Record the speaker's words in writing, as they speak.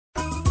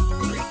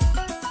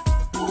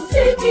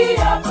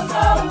Usikia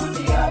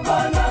sauti ya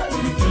Bwana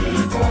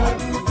ikija,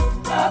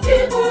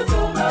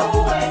 akikutuma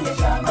uende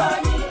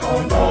shambani,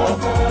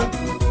 ondoka.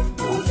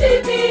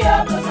 Usikia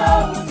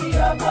sauti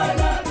ya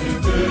Bwana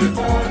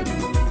ikija,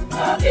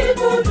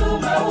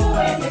 akikutuma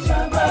uende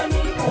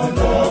shambani,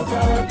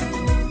 ondoka.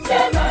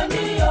 Sema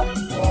ndio,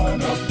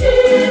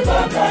 niko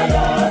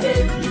tayari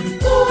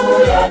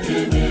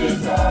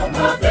kuyatimiza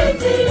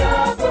mapenzi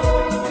yako.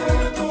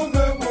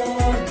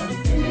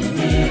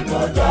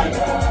 Niko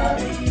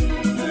tayari,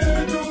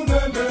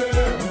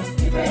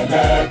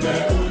 nipeleke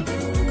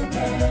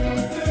ujumbe.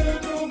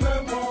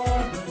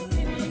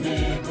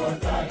 Niko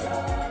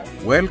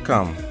tayari.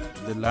 Welcome to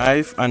the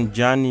life and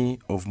journey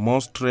of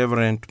Most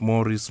Reverend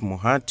Maurice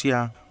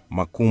Muhatia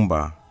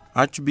Makumba,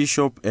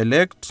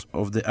 Archbishop-elect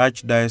of the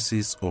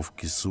Archdiocese of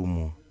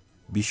Kisumu.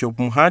 Bishop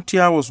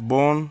Muhatia was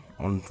born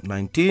on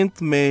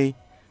 19th May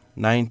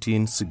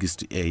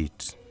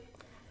 1968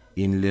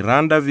 in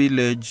Liranda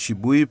Village,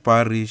 Shibui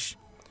Parish,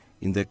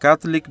 in the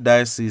Catholic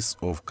Diocese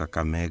of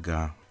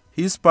Kakamega.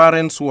 His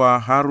parents were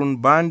Harun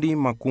Bandi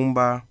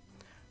Makumba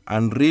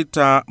and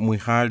Rita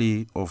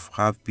Mwihali of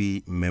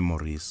happy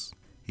memories.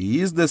 He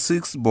is the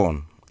sixth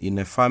born in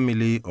a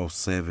family of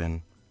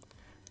 7,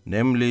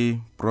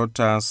 namely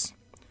Protas,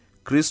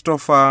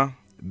 Christopher,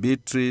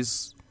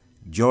 Beatrice,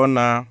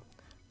 Jonah,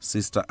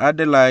 Sister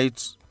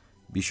Adelaide,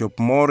 Bishop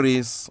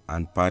Morris,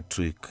 and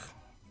Patrick.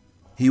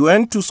 He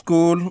went to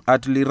school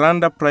at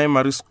Liranda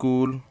Primary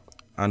School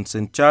and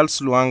St. Charles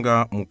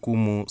Luanga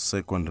Mukumu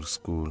Secondary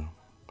School.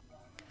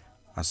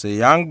 As a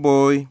young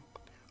boy,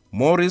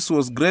 Morris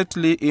was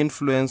greatly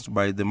influenced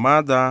by the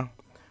mother,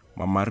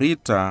 Mama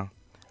Rita,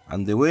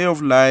 and the way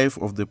of life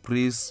of the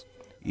priests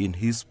in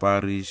his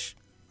parish,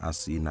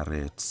 as he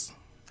narrates.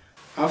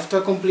 After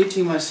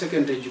completing my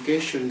secondary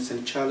education in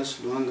St. Charles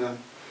Luanga,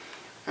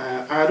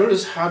 I had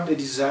always had the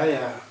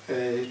desire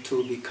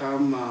to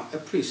become a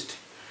priest.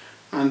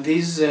 And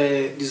this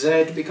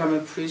desire to become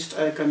a priest,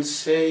 I can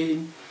say,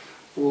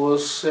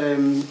 was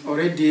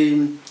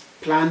already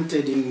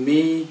planted in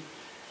me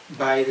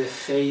by the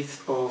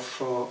faith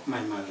of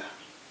my mother.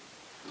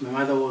 My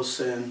mother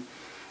was a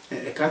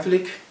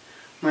Catholic.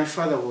 My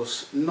father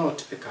was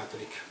not a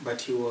Catholic,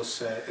 but he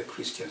was a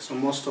Christian. So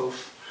most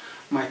of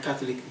my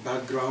Catholic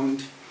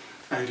background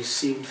I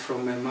received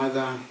from my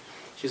mother.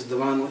 She's the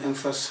one who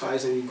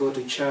emphasized that we go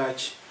to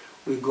church,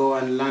 we go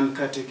and learn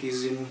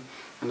catechism,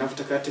 and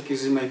after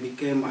catechism I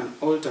became an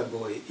altar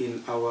boy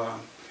in our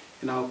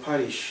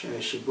parish,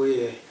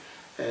 Shibuye,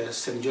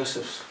 St.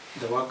 Joseph's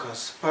the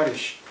Workers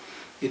Parish.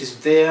 It is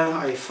there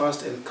I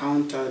first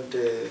encountered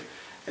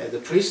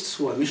the priests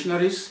who are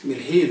missionaries, Mill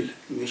Hill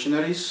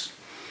missionaries,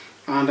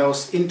 and I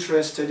was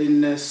interested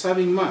in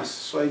serving Mass,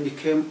 so I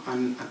became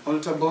an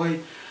altar boy,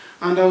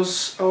 and I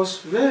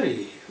was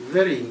very,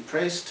 very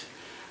impressed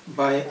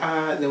by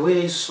the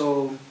way I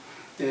saw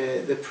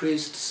the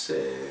priests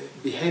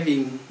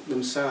behaving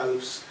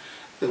themselves,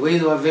 the way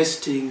they were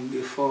vesting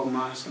before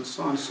Mass, and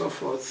so on and so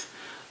forth.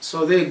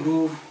 So they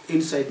grew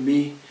inside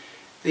me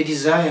the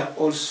desire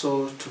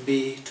also to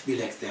be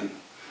like them,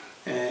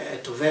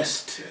 to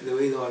vest the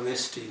way they were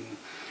vesting,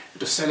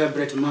 to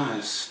celebrate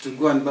Mass, to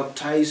go and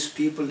baptize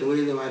people the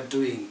way they were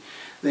doing.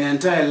 The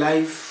entire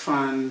life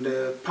and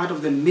part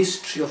of the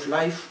mystery of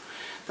life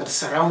that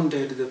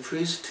surrounded the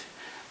priest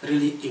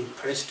really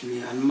impressed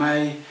me, and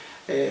my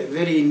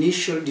very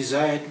initial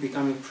desire to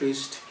become a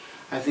priest,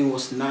 I think,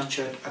 was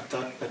nurtured at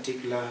that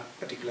particular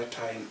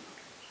time.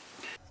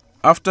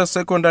 After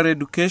secondary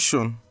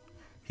education,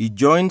 he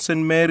joined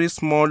St.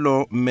 Mary's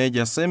Molo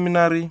Major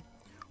Seminary,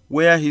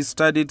 where he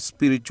studied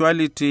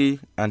spirituality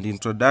and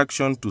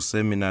introduction to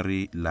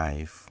seminary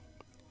life.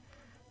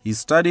 He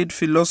studied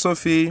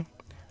philosophy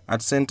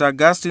at St.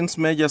 Augustine's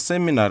Major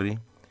Seminary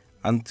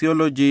and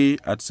theology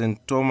at St.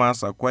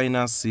 Thomas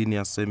Aquinas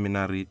Senior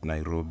Seminary,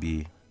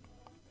 Nairobi.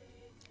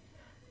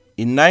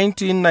 In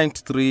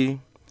 1993,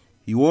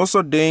 he was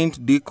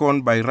ordained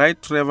deacon by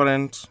Right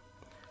Reverend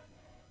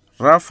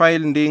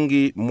Raphael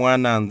Ndingi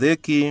Mwana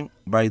Ndeki,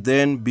 by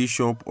then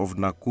Bishop of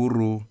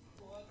Nakuru,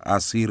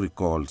 as he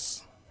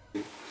recalls.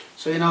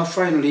 So in our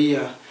final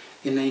year,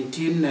 in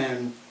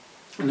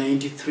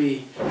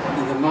 1993,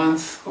 in the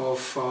month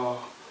of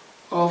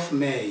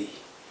May,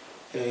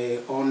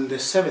 on the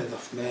 7th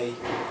of May,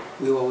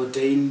 we were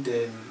ordained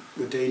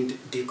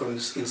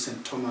deacons in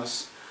St.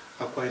 Thomas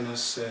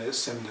Aquinas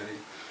Seminary.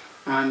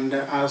 And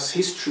as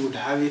history would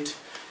have it,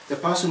 the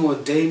person who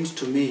ordained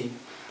to me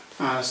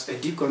as a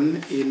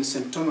deacon in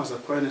St. Thomas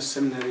Aquinas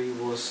Seminary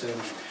was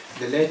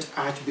the late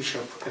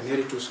Archbishop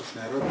Emeritus of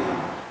Nairobi,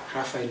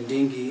 Raphael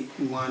Ndingi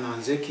Mwana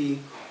Ndeki,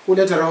 who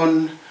later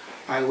on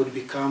I would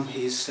become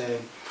his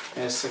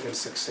second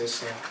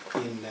successor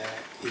in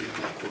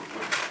Nakuru.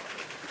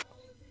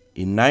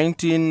 In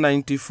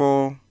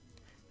 1994,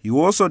 he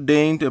was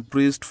ordained a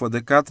priest for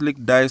the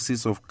Catholic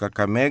Diocese of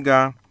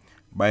Kakamega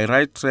by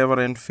Right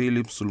Reverend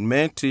Philip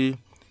Sulmeti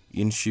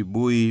in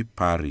Shibui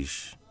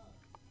Parish.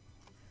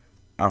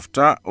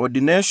 After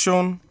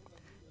ordination,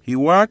 he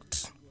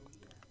worked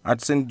at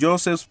St.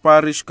 Joseph's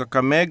Parish,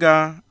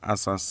 Kakamega,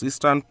 as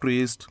assistant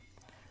priest,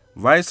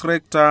 Vice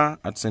Rector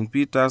at St.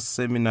 Peter's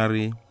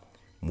Seminary,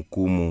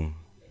 Mukumu.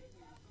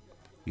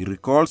 He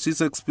recalls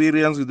his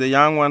experience with the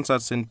young ones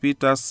at St.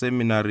 Peter's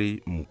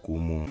Seminary,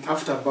 Mukumu.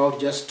 After about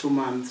just 2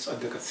 months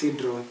at the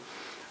cathedral,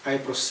 I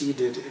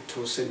proceeded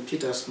to St.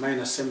 Peter's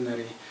Minor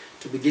Seminary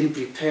to begin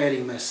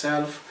preparing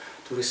myself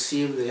to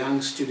receive the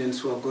young students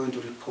who are going to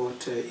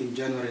report in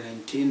January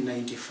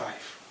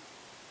 1995.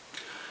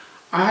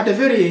 I had a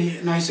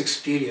very nice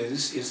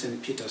experience in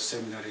St. Peter's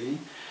Seminary,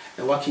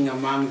 working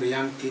among the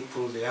young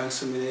people, the young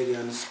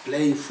seminarians,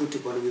 playing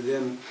football with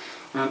them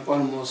on an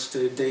almost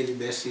daily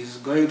basis,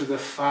 going to the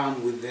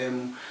farm with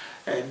them,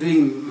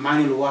 doing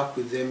manual work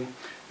with them,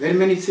 very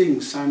many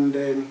things. And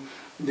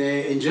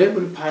the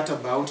enjoyable part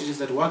about it is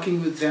that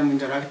working with them,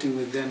 interacting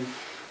with them,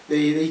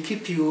 they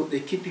keep you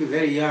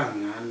very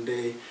young, and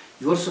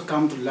you also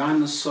come to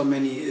learn so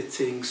many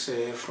things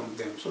from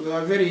them. So they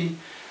are very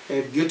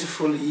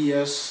beautiful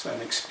years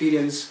and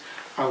experience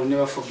I will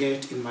never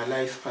forget in my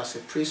life as a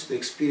priest, the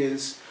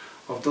experience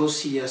of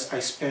those years I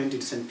spent in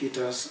St.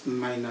 Peter's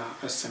Minor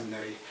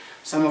Seminary.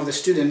 Some of the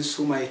students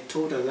whom I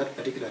taught at that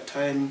particular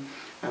time,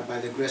 by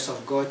the grace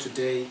of God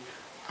today,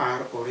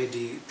 are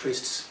already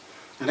priests.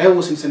 And I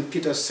was in St.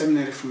 Peter's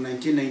Seminary from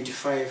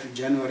 1995,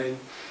 January,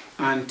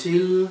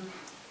 until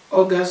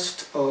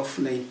August of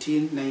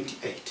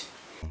 1998.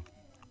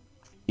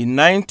 In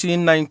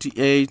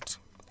 1998,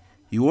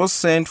 he was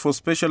sent for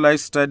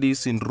specialized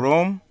studies in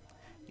Rome,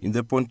 in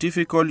the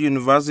Pontifical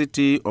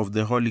University of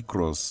the Holy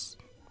Cross,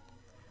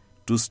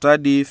 to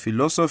study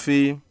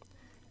philosophy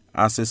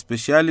as a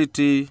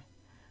specialty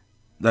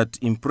that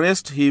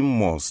impressed him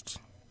most,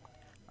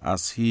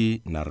 as he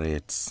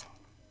narrates.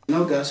 In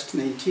August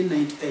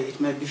 1998,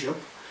 my bishop,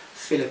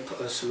 Philip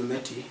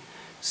Sulumetti,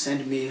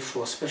 sent me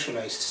for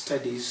specialized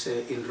studies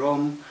in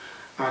Rome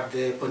at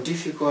the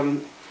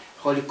Pontifical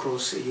Holy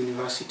Cross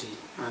University,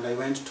 and I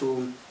went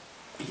to,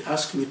 he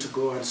asked me to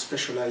go and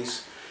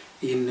specialize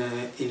in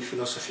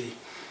philosophy.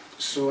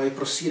 So I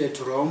proceeded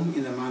to Rome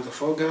in the month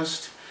of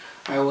August.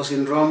 I was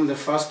in Rome the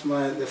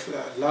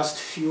last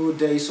few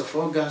days of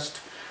August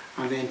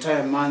and the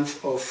entire month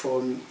of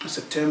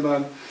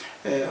September,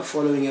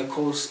 following a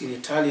course in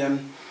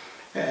Italian,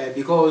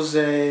 because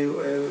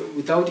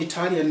without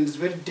Italian it's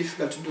very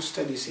difficult to do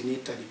studies in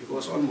Italy,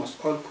 because almost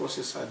all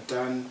courses are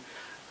done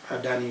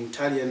in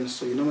Italian,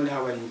 so you normally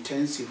have an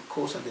intensive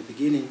course at the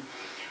beginning.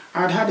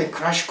 I had a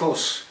crash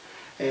course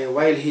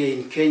while here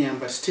in Kenya,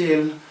 but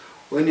still,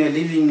 when you're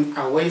living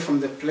away from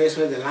the place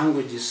where the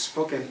language is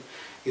spoken,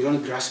 you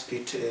don't grasp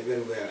it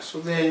very well.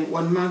 So the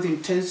 1 month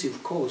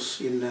intensive course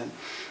in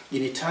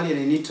Italian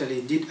in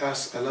Italy did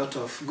us a lot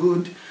of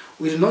good.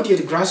 We did not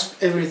yet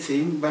grasp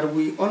everything, but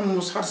we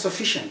almost had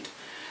sufficient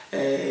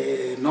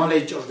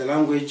knowledge of the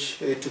language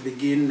to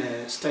begin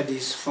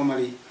studies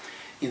formally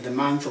in the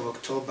month of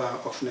October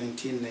of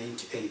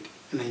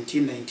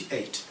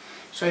 1998.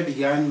 So I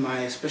began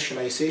my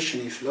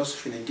specialization in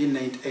philosophy in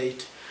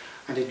 1998,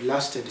 and it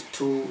lasted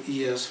 2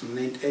 years, from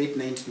 98,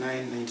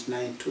 99,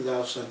 99,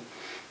 2000.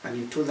 And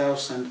in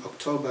 2000,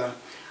 October,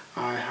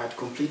 I had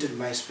completed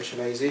my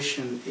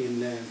specialization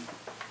in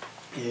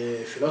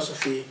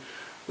philosophy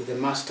with a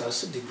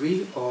master's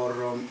degree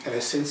or a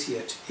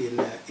licentiate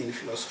in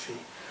philosophy.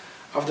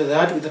 After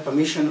that, with the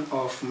permission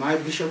of my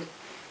bishop,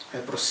 I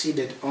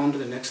proceeded on to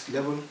the next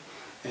level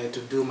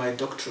to do my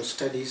doctoral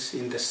studies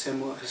in the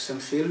same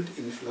field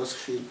in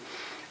philosophy,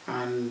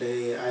 and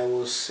I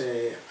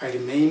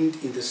remained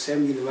in the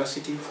same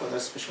university for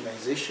that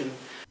specialization.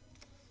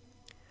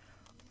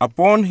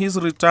 Upon his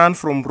return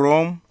from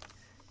Rome,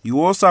 he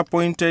was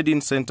appointed in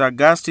St.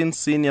 Augustine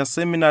Senior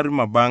Seminary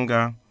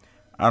Mabanga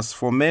as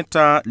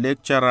formator,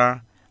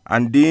 lecturer,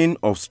 and dean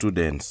of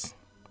students.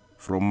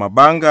 From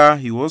Mabanga,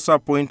 he was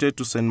appointed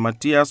to St.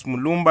 Matthias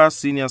Mulumba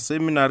Senior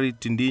Seminary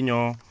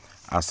Tindinyo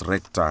as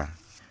rector,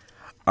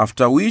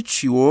 after which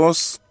he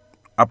was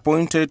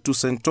appointed to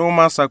St.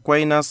 Thomas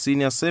Aquinas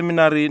Senior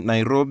Seminary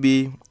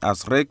Nairobi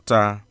as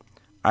rector,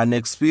 an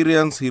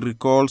experience he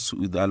recalls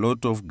with a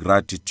lot of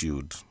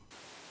gratitude.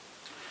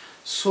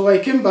 So I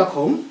came back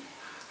home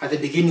at the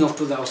beginning of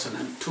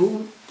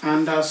 2002,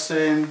 and as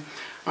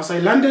I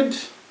landed,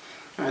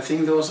 I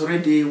think there was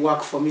already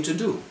work for me to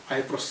do.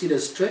 I proceeded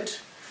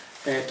straight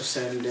to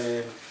St.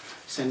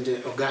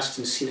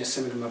 Augustine Senior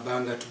Seminary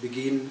Mabanga to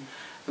begin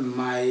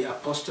my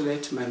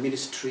apostolate, my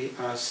ministry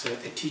as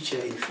a teacher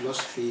in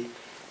philosophy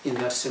in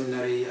that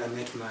seminary. I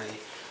met my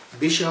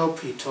bishop.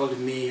 He told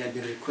me I'd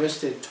been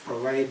requested to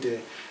provide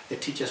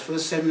teachers for the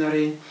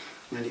seminary,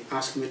 and he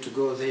asked me to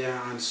go there,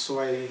 and so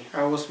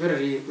I was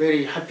very,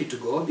 very happy to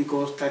go,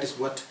 because that is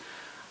what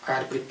I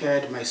had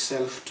prepared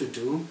myself to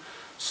do.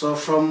 So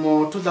from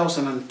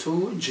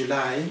 2002,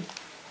 July,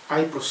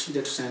 I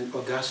proceeded to St.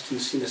 Augustine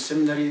Senior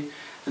Seminary,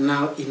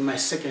 now in my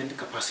second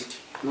capacity,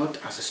 not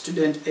as a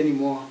student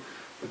anymore,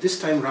 but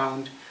this time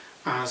round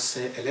as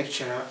a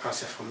lecturer,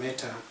 as a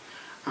formator,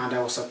 and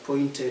I was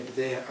appointed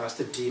there as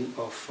the dean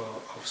of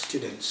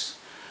students.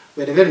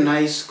 We had a very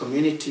nice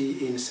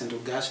community in St.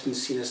 Augustine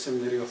Senior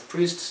Seminary of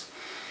Priests,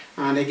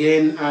 and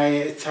again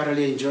I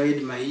thoroughly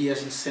enjoyed my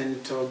years in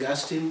St.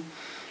 Augustine.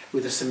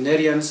 with the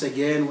seminarians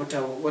again, what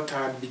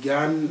I had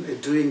begun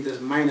doing the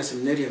minor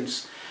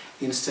seminarians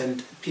in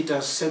St.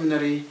 Peter's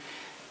Seminary,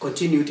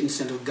 continued in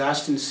St.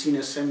 Augustine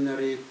Senior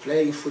Seminary,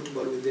 playing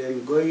football with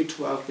them, going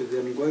to work with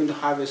them, going to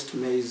harvest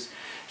maize,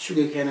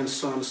 sugarcane, and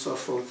so on and so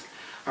forth,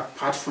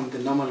 apart from the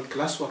normal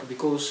classwork,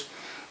 because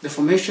the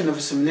formation of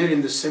a seminary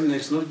in the seminary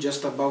is not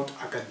just about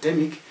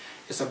academic,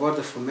 it's about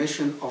the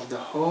formation of the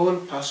whole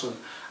person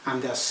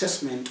and the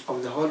assessment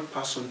of the whole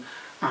person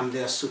and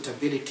their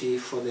suitability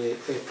for the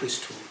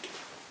priesthood.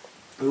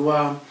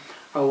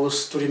 I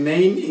was to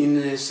remain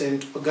in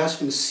St.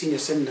 Augustine Senior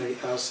Seminary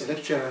as a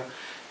lecturer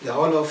the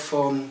whole of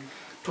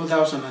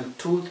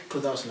 2002,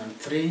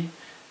 2003,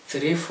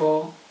 3,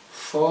 4,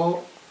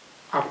 4,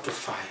 up to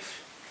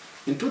 5.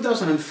 In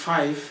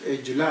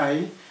 2005,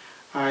 July,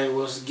 I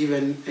was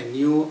given a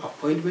new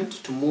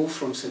appointment to move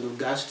from St.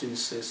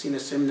 Augustine's Senior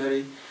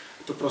Seminary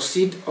to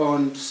proceed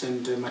on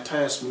St.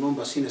 Matthias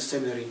Mulumba Senior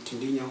Seminary in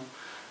Tindinho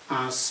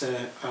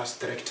as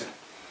director.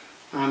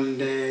 And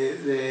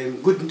the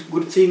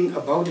good thing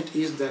about it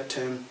is that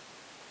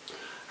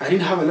I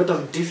didn't have a lot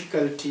of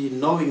difficulty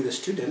knowing the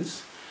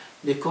students,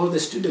 because the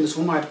students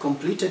whom I had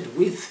completed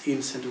with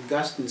in St.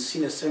 Augustine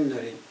Senior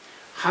Seminary,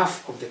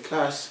 half of the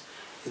class,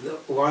 the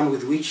one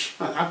with which,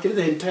 actually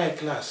the entire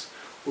class,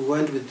 we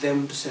went with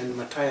them to St.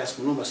 Matthias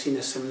Mulumba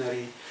Senior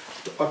Seminary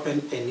to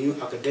open a new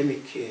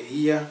academic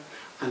year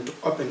and to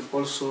open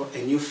also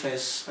a new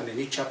phase and a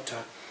new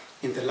chapter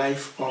in the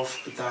life of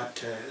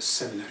that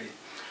seminary.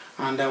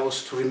 And I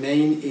was to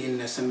remain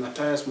in St.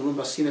 Matthias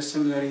Mulumba Senior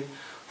Seminary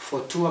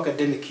for 2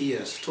 academic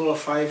years,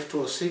 2005,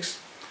 2006,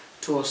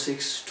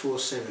 2006,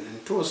 2007. In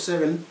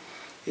 2007,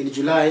 in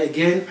July,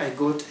 again, I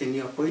got a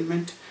new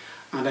appointment,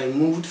 and I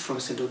moved from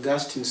St.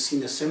 Augustine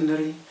Senior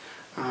Seminary,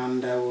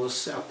 and I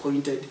was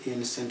appointed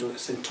in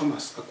St.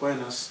 Thomas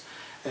Aquinas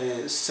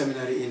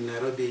Seminary in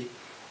Nairobi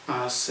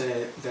as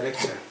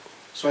director.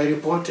 So I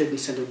reported in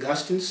St.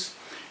 Augustine's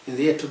in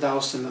the year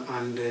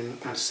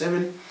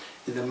 2007,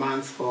 in the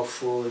month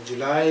of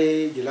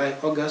July,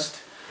 August.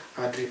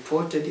 I had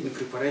reported in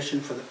preparation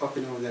for the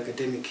opening of the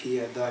academic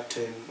year that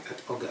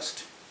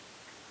August.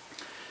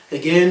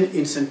 Again,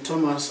 in St.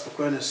 Thomas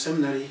Aquinas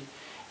Seminary,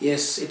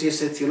 yes, it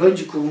is a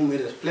theological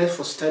place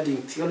for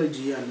studying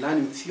theology and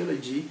learning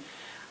theology,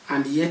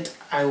 and yet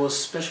I was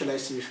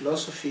specialized in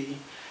philosophy.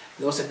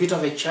 There was a bit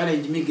of a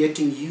challenge, me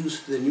getting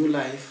used to the new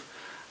life,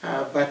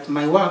 but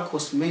my work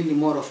was mainly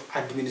more of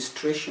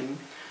administration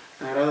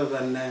rather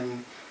than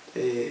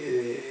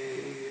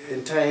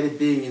entirely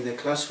being in the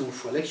classroom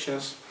for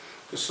lectures.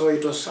 So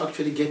it was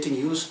actually getting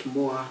used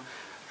more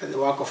the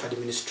work of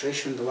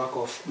administration, the work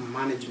of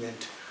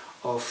management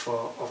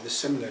of the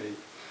seminary.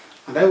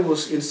 And I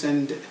was in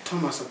St.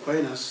 Thomas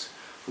Aquinas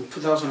from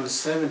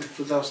 2007 to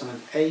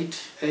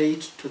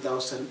 2008,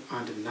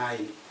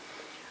 2009,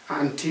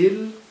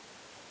 until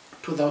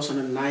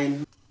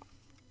 2009.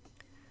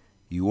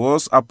 He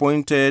was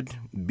appointed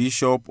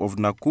Bishop of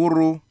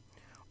Nakuru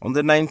on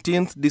the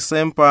 19th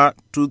December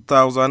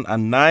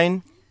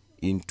 2009.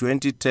 In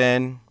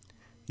 2010,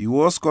 he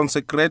was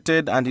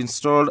consecrated and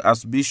installed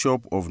as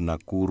Bishop of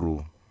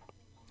Nakuru.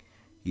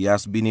 He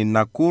has been in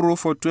Nakuru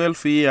for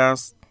 12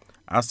 years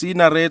as he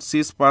narrates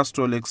his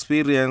pastoral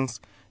experience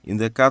in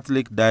the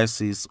Catholic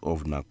Diocese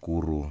of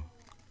Nakuru.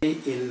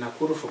 In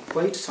Nakuru for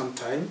quite some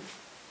time.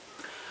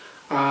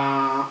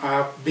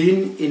 I've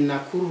been in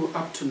Nakuru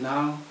up to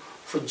now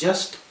for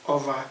just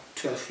over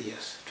 12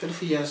 years.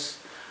 12 years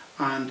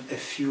and a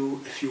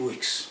few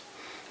weeks.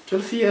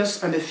 12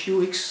 years and a few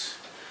weeks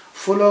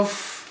full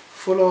of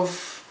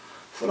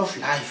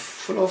life,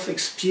 full of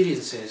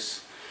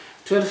experiences.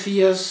 12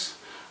 years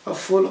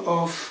full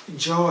of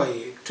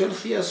joy,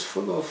 12 years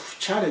full of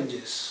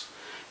challenges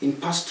in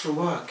pastoral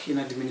work, in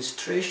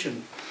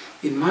administration,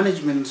 in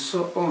management, and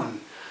so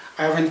on.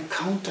 I have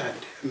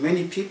encountered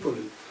many people.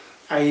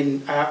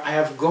 I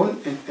have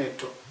gone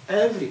to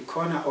every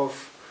corner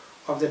of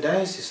the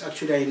diocese.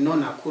 Actually, I know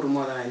Nakuru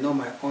more than I know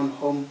my own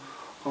home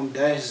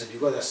diocese,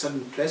 because there are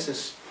certain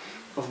places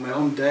of my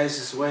home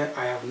diocese where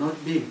I have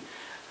not been.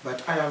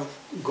 But I have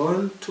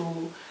gone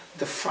to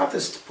the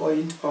farthest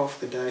point of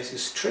the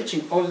diocese,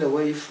 stretching all the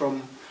way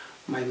from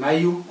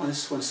Maimayu on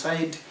one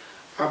side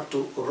up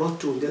to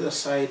Orotu on the other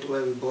side,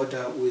 where we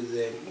border with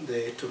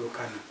the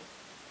Turukana.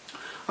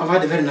 I've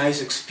had a very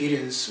nice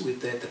experience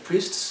with the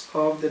priests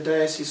of the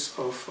Diocese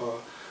of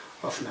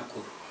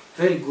Nakuru.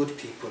 Very good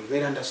people,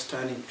 very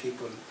understanding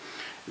people,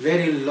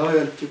 very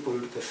loyal people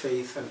to the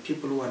faith, and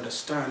people who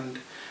understand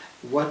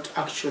what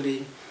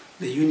actually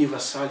the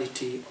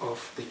universality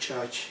of the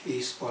church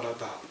is all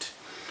about.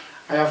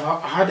 I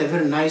have had a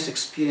very nice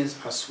experience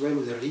as well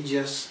with the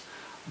religious,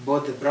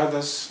 both the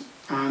brothers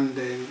and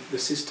the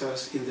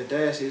sisters in the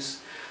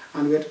diocese,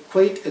 and we had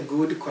quite a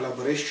good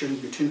collaboration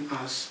between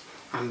us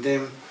and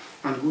them,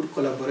 and good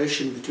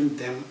collaboration between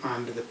them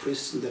and the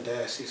priests in the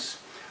diocese.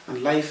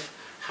 And life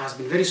has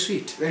been very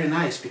sweet, very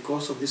nice,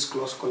 because of this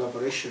close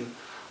collaboration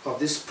of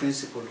these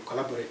principal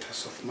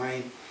collaborators of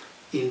mine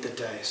in the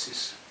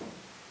diocese.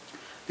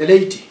 The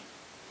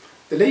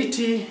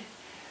laity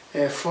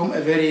form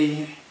a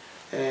very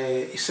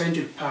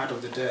essential part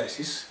of the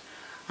diocese.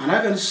 And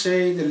I can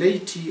say the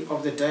laity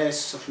of the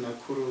Diocese of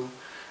Nakuru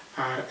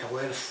are a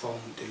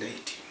well-formed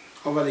laity.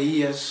 Over the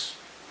years,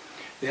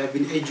 they have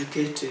been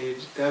educated,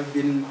 they have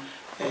been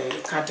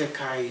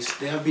catechized,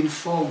 they have been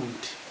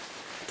formed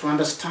to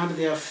understand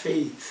their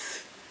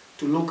faith,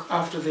 to look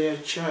after their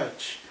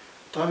church,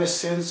 to have a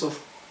sense of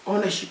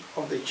ownership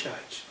of the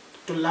church,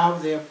 to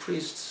love their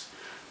priests,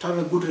 to have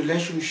a good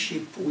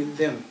relationship with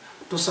them,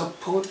 to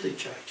support the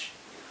church.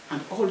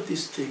 And all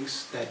these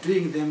things, they are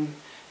doing them,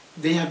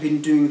 they have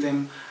been doing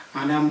them,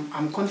 and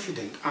I'm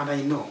confident and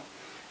I know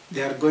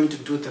they are going to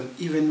do them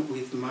even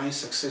with my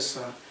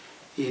successor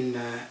in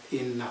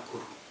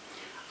Nakuru.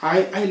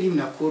 I leave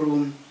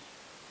Nakuru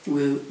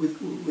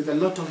with a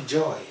lot of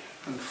joy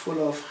and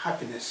full of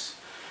happiness,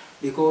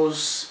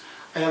 because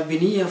I have been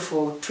here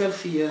for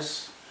 12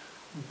 years,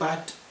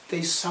 but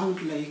they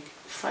sound like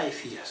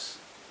 5 years.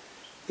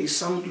 They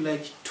sound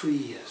like 2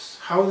 years.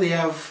 How they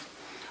have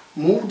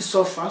moved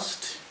so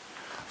fast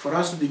for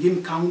us to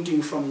begin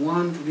counting from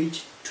 1 to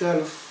reach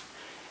 12,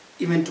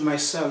 even to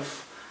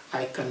myself,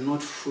 I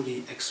cannot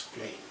fully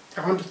explain.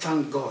 I want to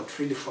thank God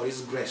really for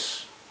His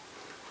grace.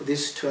 For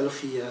these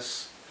 12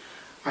 years,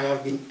 I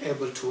have been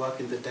able to work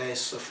in the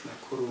Diocese of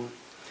Nakuru.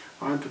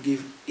 I want to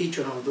give each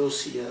one of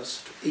those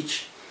years to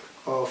each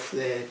of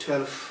the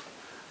 12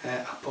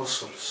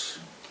 apostles,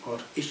 or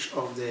each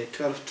of the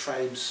 12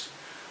 tribes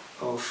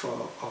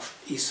of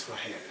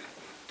Israel.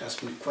 It has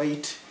been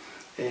quite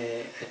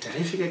a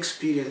terrific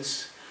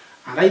experience,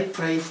 and I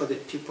pray for the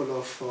people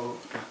of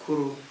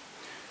Nakuru,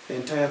 the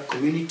entire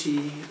community,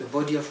 the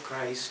body of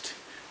Christ,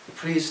 the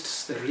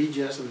priests, the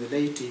religious, and the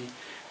laity,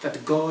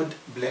 that God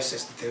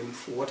blesses them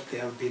for what they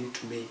have been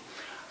to me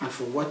and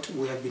for what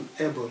we have been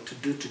able to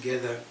do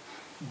together,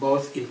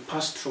 both in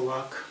pastoral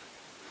work,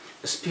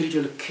 the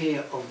spiritual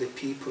care of the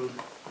people,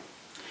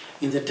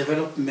 in the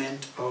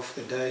development of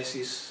the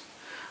diocese,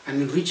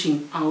 and in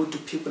reaching out to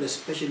people,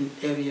 especially in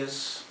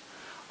areas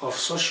of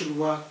social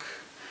work,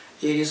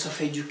 areas of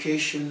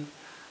education,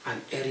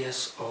 and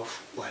areas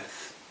of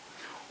wealth.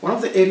 One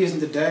of the areas in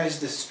the diocese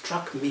that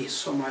struck me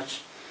so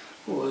much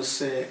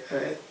was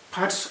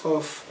parts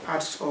of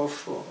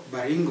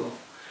Baringo,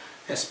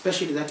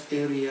 especially that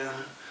area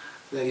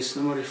that is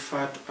normally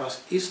referred to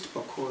as East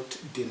Pokot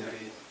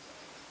Dinari.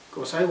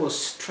 Because I was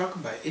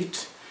struck by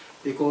it,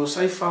 because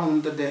I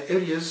found that there are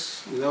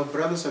areas with our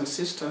brothers and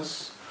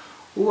sisters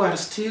who are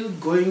still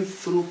going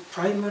through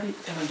primary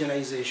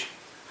evangelization.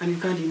 And you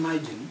can't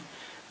imagine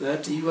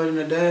that you are in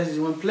a diocese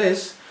in one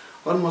place,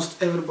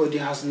 almost everybody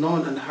has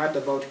known and heard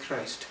about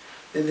Christ.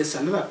 Then there's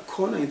another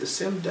corner in the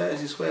same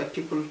diocese where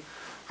people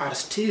are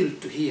still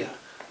to hear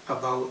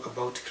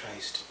about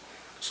Christ.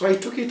 So I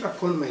took it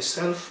upon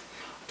myself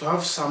to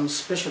have some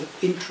special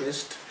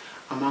interest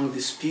among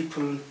these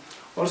people,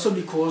 also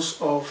because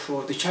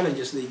of the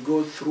challenges they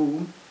go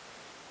through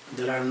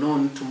that are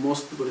known to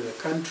most people in the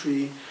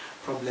country,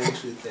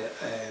 problems with the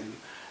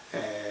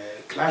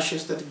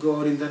clashes that go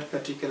on in that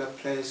particular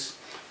place.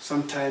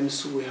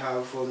 Sometimes we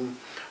have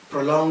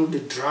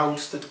prolonged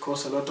droughts that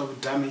cause a lot of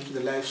damage to the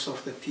lives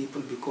of the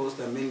people because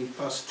there are many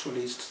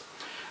pastoralists,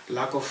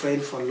 lack of rain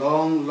for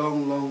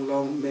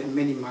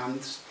many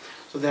months.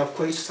 So there are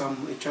quite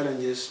some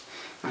challenges,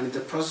 and in the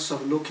process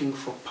of looking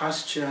for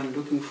pasture and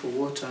looking for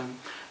water,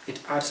 it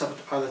adds up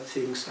to other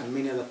things and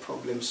many other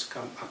problems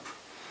come up.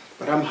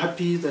 But I'm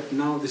happy that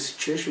now the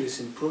situation is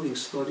improving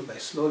slowly by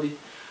slowly.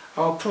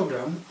 Our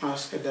program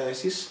as a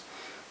diocese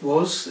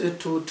was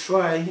to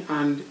try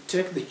and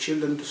take the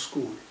children to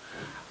school.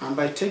 And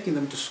by taking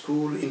them to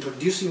school,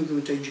 introducing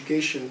them to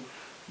education,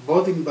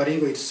 both in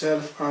Baringo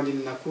itself and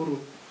in Nakuru,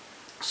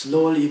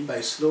 slowly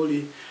by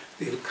slowly,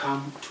 they'll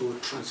come to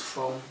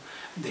transform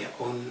their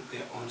own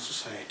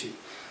society.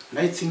 And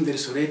I think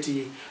there's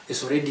already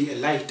a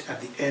light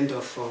at the end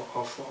of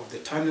the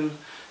tunnel.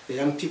 The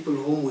young people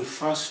whom we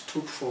first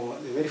took for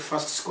the very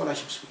first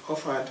scholarships we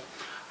offered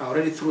are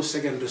already through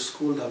secondary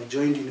school, have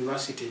joined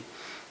university,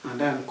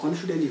 and I am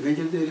confident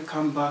eventually they will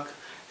come back,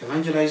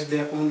 evangelize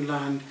their own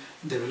land,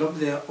 develop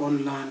their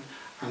own land,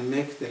 and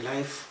make the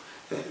life,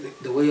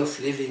 the way of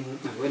living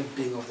and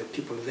well-being of the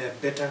people there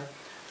better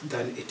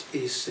than it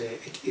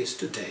is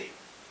today.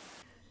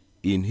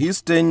 In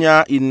his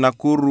tenure in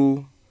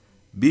Nakuru,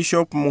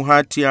 Bishop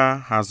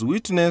Muhatia has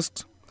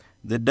witnessed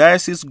the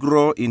diocese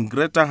grow in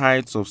greater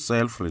heights of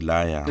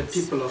self-reliance.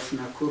 The people of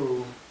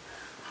Nakuru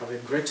have a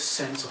great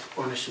sense of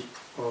ownership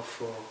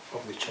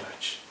of the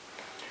church.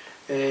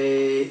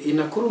 In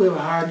Nakuru we've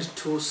had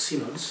 2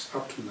 synods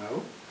up to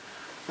now,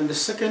 and the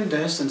second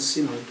diocesan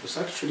synod was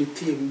actually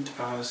themed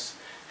as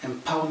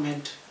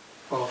empowerment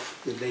of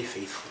the lay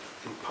faithful,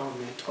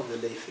 empowerment of the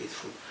lay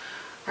faithful.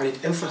 And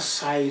it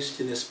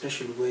emphasized in a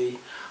special way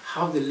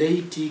how the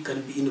laity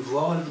can be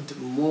involved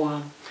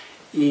more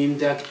in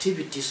the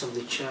activities of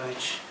the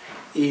church,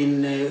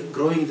 in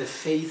growing the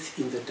faith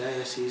in the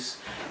diocese,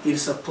 in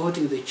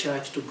supporting the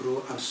church to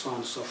grow, and so on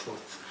and so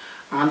forth.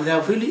 And they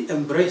have really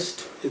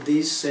embraced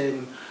this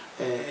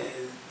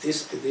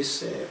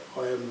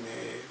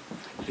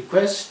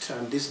request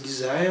and this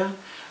desire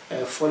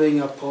following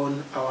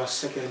upon our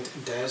second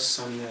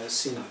diocesan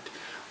synod.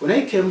 When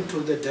I came to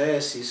the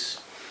Diocese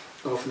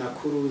of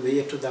Nakuru in the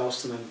year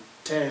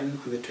 2010,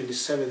 on the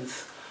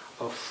 27th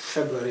of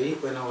February,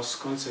 when I was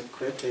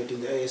consecrated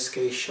in the ASK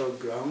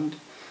showground,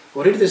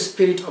 already the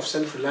spirit of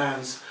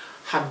self-reliance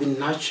had been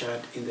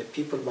nurtured in the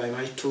people by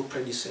my two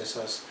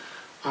predecessors,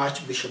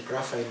 Archbishop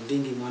Raphael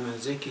Ndingi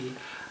Mwananzeki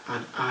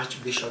and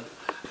Archbishop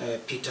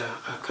Peter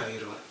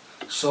Akairo.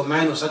 So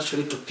mine was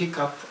actually to pick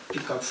up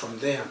from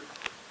there.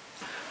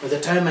 By the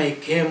time I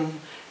came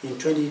in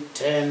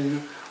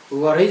 2010, we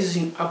were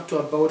raising up to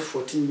about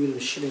 14 million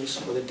shillings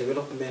for the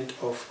development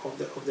of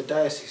the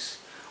diocese,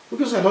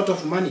 which was a lot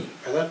of money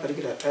at that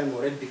particular time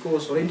already,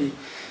 because already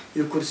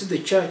you could see the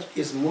church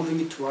is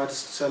moving towards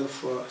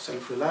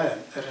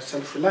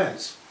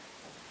self-reliance.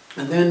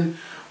 And then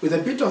with a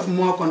bit of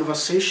more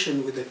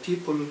conversation with the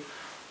people,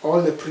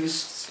 all the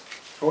priests,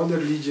 all the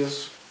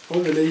religious,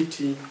 all the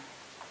laity,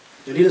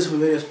 the leaders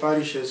from various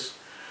parishes,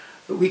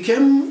 we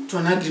came to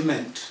an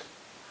agreement,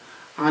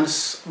 and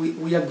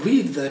we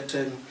agreed that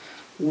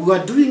we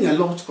were doing a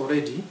lot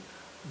already,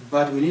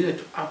 but we needed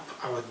to up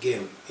our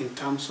game in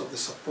terms of the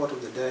support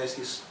of the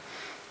diocese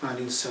and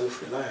in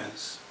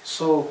self-reliance.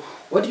 So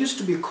what used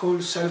to be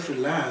called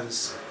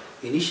Self-Reliance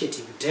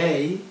Initiative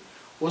Day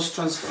was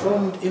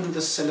transformed into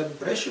the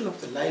celebration of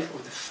the life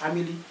of the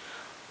family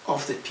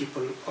of the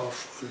people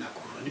of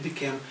Nakuru, and it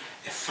became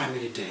a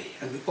family day.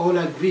 And we all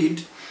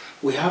agreed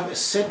we have a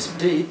set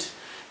date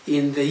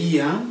in the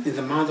year, in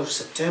the month of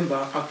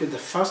September. Actually the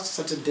first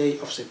Saturday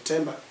of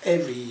September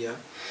every year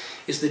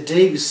is the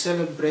day we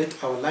celebrate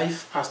our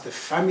life as the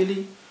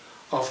family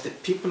of the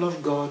people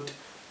of God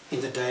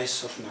in the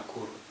Diocese of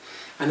Nakuru.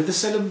 And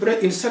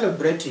in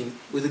celebrating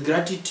with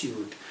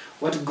gratitude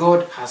what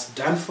God has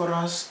done for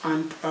us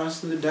and to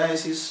us in the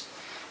diocese,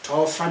 to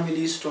our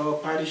families, to our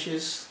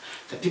parishes,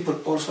 the people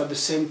also at the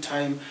same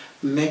time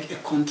make a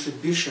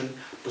contribution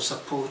to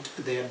support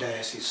their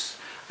diocese.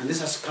 And this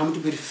has come to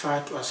be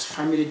referred to as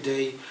Family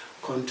Day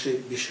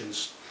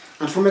contributions.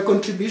 And from a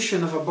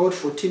contribution of about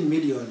 14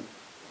 million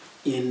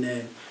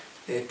in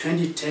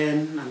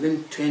 2010 and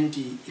then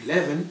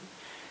 2011,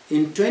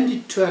 in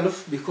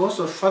 2012, because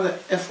of further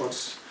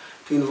efforts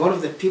to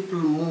involve the people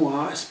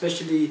more,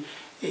 especially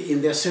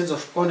in their sense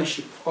of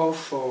ownership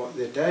of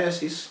the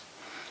diocese,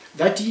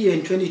 that year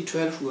in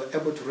 2012 we were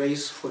able to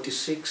raise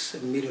 46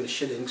 million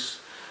shillings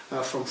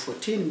from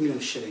 14 million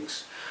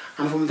shillings.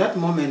 And from that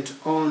moment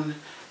on,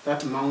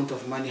 that amount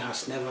of money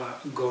has never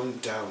gone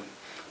down.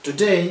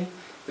 Today,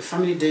 the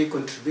Family Day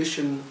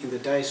contribution in the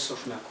Diocese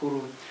of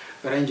Nakuru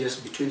ranges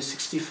between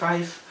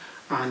 65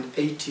 and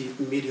 80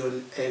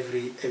 million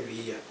every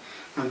year.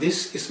 And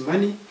this is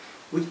money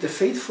which the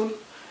faithful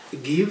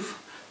give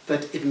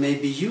that it may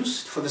be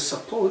used for the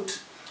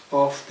support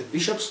of the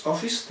Bishop's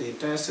office, the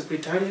entire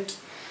Secretariat,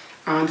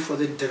 and for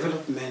the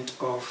development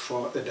of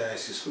the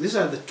diocese. So these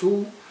are the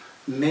two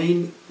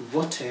main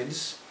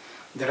voteheads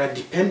that are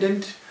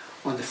dependent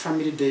on the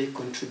Family Day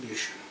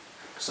contribution.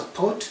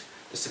 Support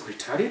the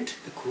Secretariat,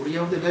 the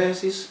Curia of the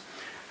diocese,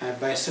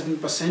 by a certain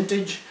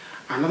percentage,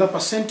 another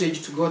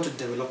percentage to go to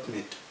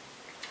development.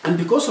 And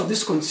because of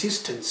this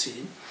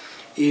consistency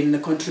in the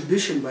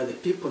contribution by the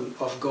people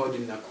of God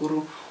in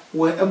Nakuru,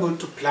 we're able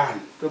to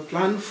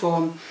plan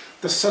for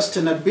the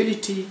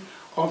sustainability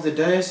of the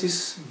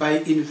diocese by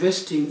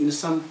investing in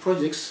some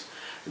projects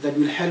that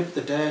will help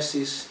the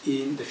diocese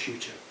in the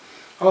future.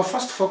 Our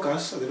first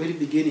focus at the very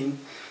beginning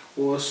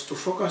was to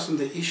focus on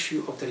the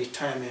issue of the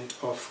retirement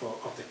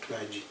of the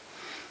clergy.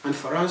 And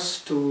for us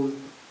to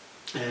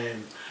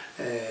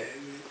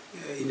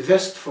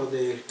invest for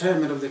the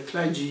retirement of the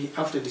clergy,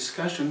 after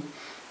discussion,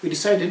 we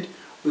decided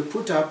we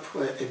put up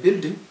a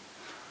building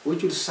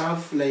which will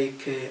serve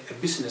like a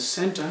business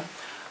center,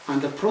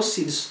 and the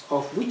proceeds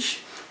of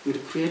which will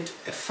create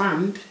a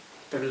fund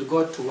that will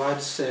go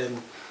towards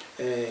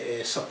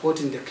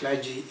supporting the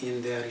clergy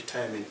in their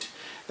retirement.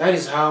 That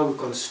is how we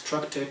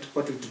constructed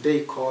what we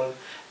today call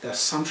the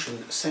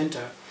Assumption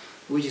Center,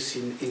 which is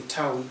in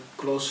town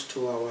close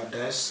to our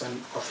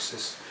diocesan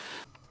offices.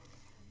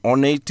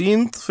 On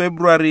 18th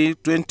February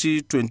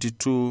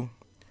 2022,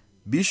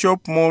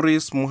 Bishop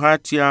Maurice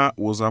Muhatia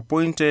was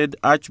appointed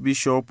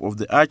Archbishop of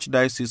the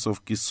Archdiocese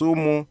of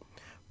Kisumu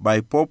by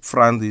Pope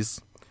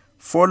Francis,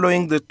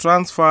 following the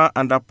transfer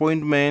and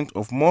appointment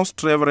of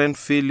Most Reverend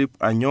Philip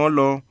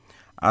Anyolo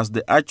as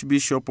the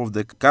Archbishop of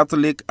the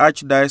Catholic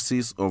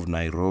Archdiocese of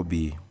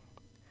Nairobi.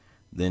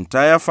 The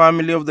entire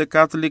family of the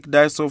Catholic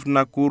Diocese of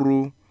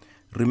Nakuru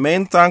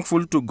remain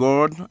thankful to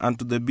God and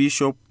to the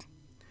Bishop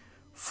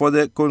for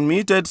the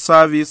committed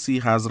service he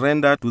has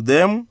rendered to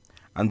them,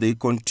 and they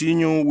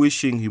continue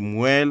wishing him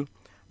well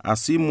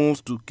as he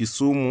moves to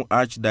Kisumu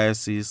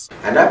Archdiocese.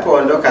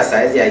 Anapoondoka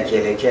saizi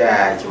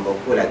akielekea jimbo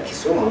kuu la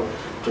Kisumu,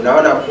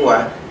 tunaona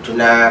kuwa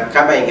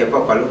kama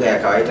ingekuwa kwa lugha ya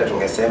kawaida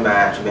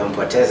tungesema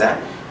tumempoteza,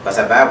 kwa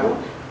sababu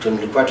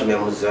tulikuwa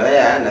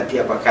tumemzoea na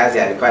pia kwa kazi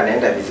alikuwa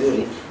anaenda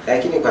vizuri,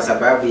 lakini kwa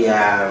sababu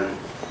ya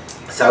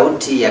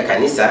sauti ya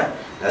kanisa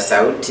na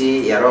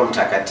sauti ya Roho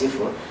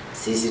Mtakatifu,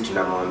 sisi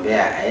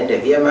tunamwombea aende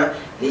vyema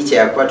licha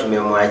ya kuwa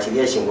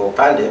tumemwachilia shingo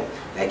upande,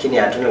 lakini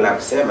hatuna la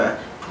kusema.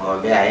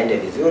 Tumwombea aende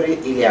vizuri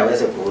ili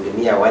aweze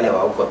kuhudumia wale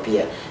wa huko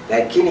pia.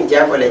 Lakini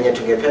jambo lenye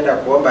tungependa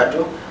kuomba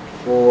tu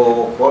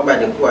kuomba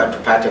ni kuwa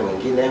tupate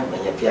mwingine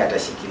mwenye pia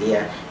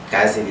atashikilia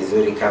kazi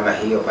vizuri kama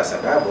hiyo, kwa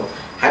sababu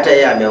hata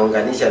yeye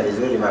ameunganisha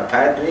vizuri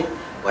mapadri,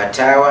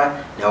 watawa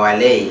na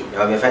walei, na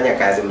wamefanya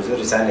kazi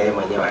mzuri sana, yeye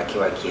mwenyewe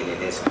akiwa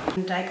kielelezo.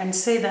 And I can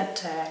say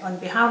that on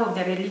behalf of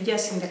the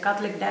religious in the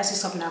Catholic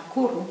Diocese of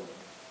Nakuru,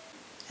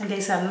 and there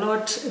is a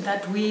lot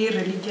that we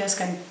religious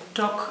can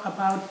talk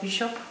about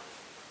Bishop,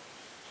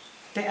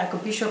 the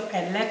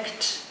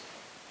Archbishop-elect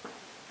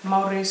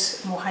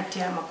Maurice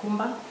Muhatia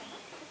Makumba.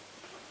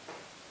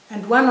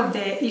 And one of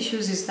the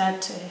issues is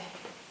that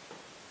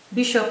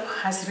Bishop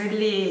has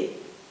really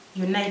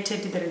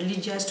united the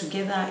religious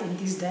together in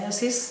this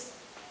diocese,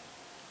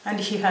 and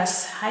he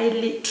has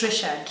highly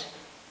treasured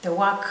the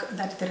work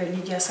that the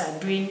religious are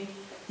doing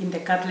in the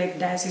Catholic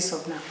Diocese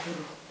of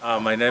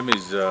Nakuru. My name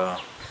is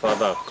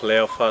Father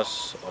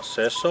Cleophas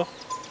Oseso.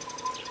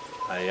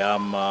 I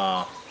am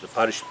the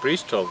parish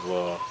priest of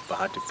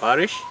Bahati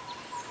Parish.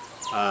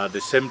 At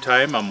the same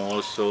time, I'm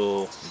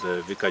also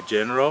the Vicar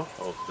General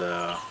of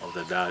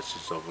the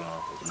Diocese of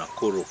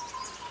Nakuru.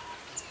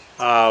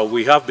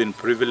 We have been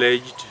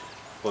privileged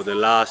for the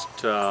last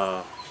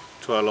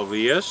 12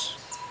 years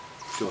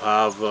to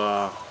have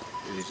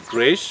His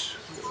Grace,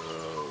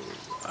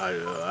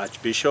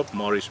 Archbishop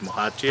Maurice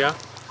Muhatia,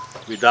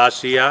 with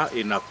us here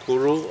in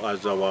Nakuru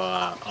as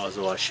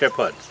our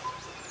shepherd.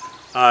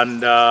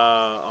 And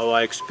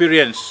our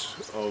experience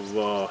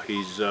of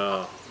his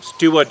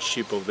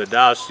stewardship of the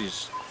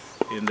diocese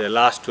in the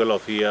last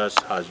 12 years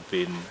has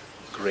been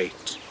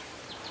great.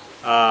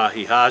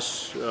 He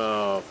has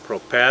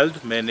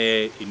propelled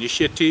many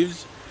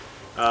initiatives,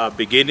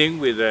 beginning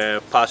with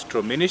the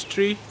pastoral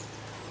ministry,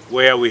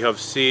 where we have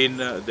seen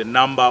the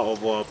number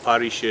of our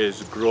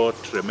parishes grow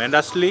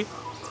tremendously.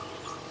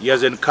 He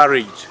has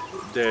encouraged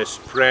the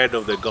spread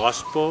of the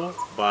gospel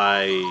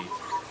by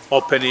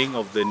opening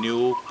of the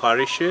new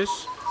parishes,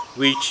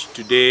 which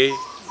today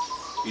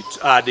it's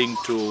adding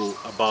to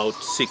about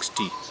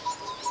 60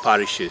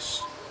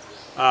 parishes.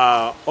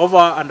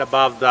 Over and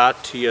above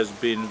that, he has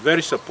been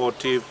very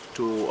supportive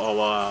to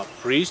our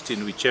priests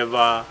in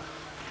whichever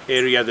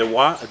area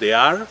they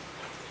are.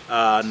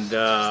 And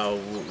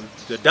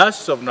the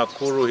Diocese of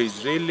Nakuru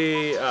is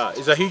really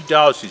is a huge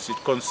diocese.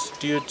 It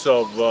constitutes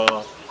of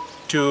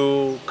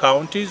 2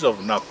 counties of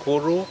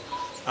Nakuru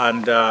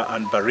and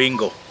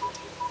Baringo.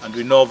 And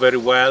we know very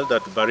well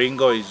that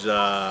Baringo is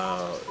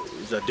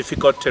a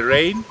difficult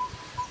terrain,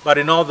 but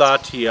in all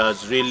that he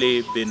has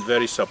really been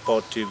very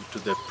supportive to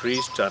the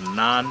priests and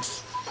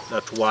nuns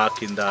that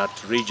work in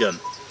that region.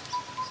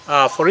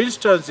 For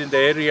instance, in the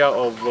area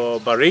of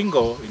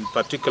Baringo, in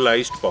particular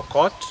East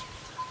Pokot,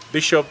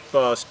 Bishop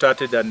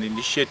started an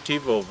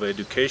initiative of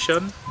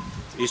education,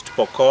 East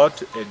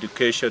Pokot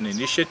Education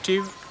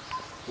Initiative,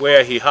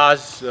 where he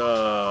has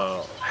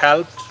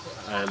helped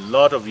a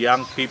lot of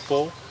young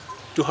people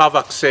to have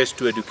access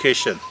to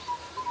education,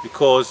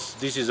 because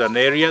this is an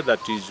area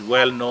that is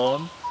well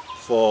known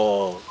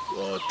for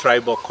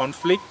tribal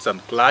conflicts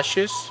and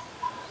clashes.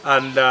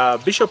 And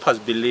Bishop has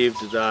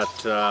believed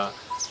that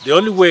the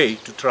only way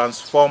to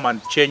transform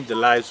and change the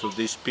lives of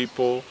these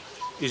people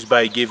is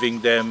by giving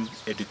them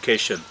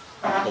education,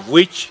 of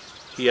which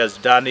he has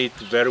done it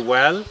very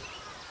well,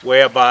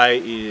 whereby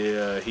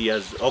he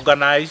has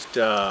organized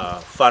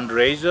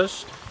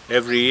fundraisers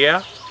every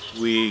year.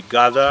 We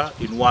gather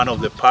in one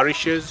of the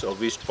parishes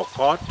of East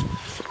Pokot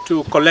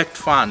to collect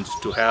funds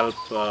to help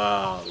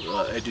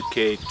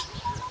educate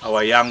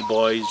our young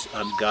boys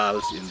and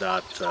girls in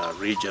that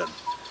region.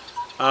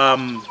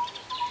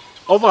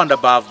 Over and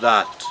above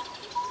that,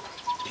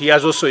 he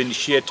has also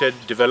initiated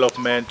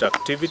development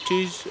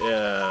activities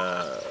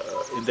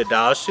in the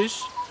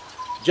diocese.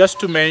 Just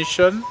to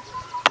mention,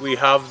 we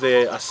have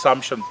the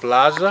Assumption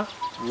Plaza,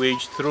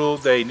 which through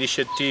the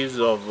initiatives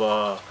of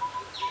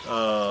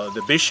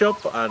the bishop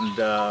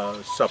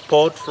and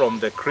support from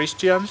the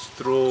Christians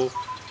through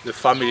the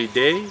Family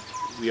Day,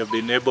 we have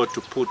been able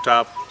to put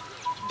up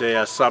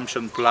the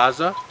Assumption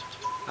Plaza.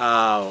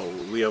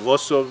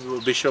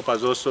 Bishop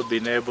has also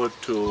been able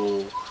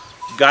to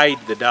guide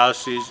the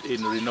diocese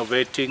in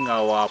renovating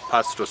our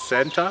pastoral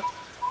center,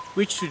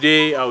 which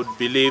today I would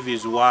believe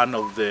is one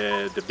of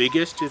the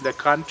biggest in the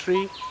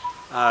country,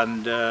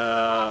 and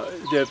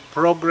the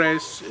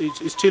progress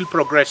is still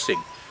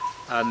progressing.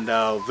 And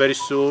very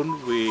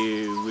soon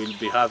we will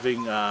be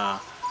having a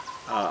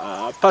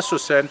pastoral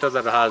center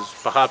that has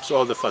perhaps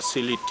all the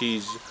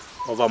facilities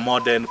of a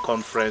modern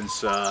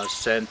conference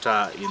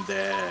center in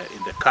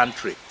the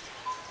country.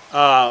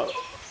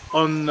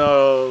 On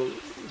the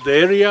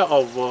area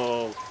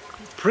of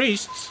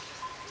priests,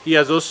 he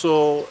has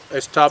also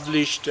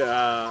established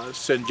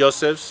St.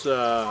 Joseph's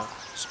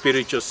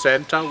Spiritual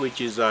Center,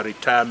 which is a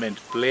retirement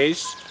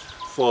place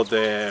for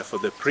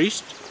the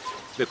priest.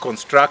 The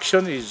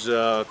construction is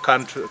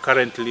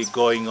currently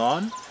going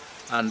on,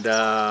 and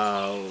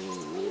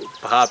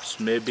perhaps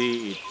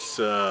maybe it's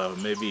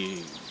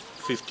maybe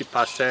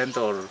 50%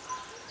 or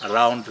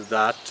around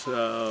that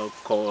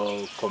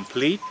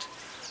complete.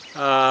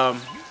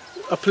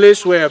 A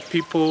place where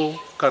people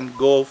can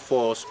go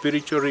for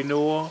spiritual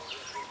renewal,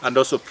 and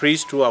also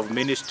priests who have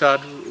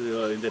ministered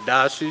in the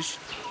diocese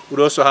would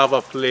also have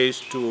a place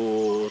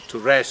to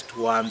rest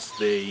once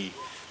they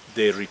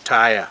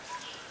retire.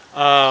 He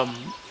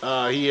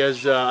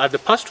has, at the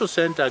pastoral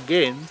center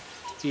again,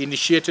 he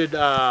initiated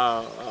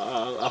a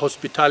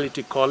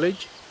hospitality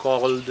college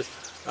called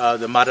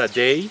the Mother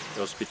Day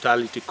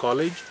Hospitality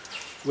College,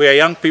 where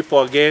young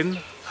people again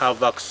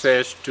have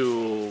access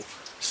to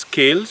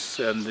skills,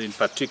 and in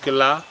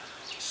particular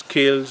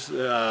skills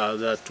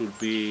that will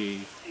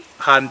be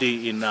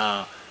handy in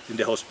the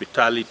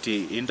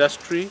hospitality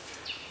industry,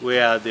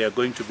 where they are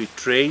going to be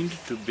trained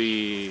to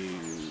be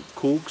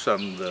cooks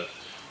and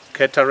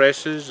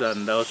cateresses,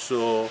 and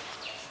also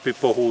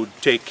people who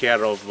take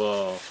care of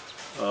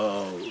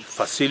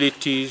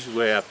facilities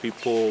where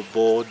people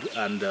board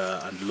and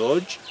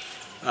lodge.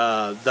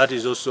 That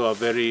is also a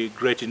very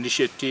great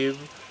initiative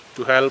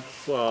to help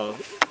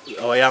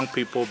our young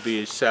people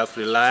be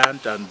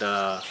self-reliant and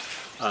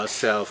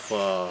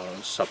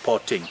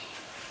self-supporting.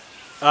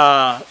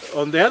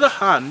 On the other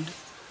hand,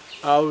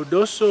 I would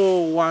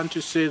also want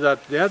to say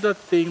that the other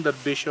thing that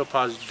Bishop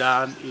has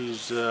done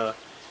is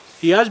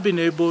he has been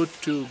able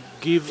to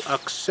give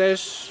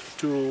access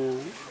to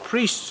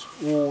priests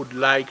who would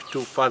like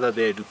to further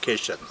their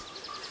education.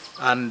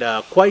 And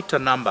quite a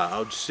number, I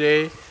would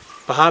say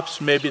perhaps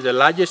maybe the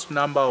largest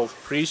number of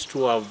priests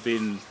who have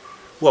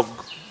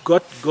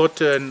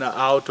gotten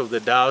out of the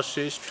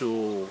diocese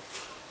to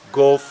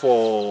go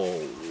for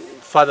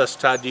further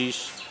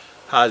studies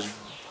has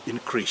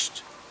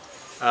increased.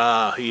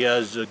 He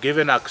has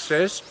given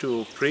access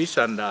to priests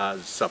and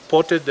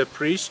supported the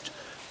priest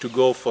to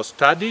go for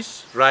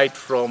studies right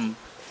from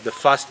the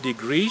first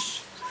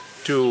degrees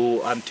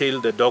to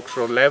until the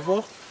doctoral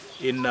level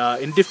in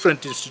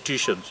different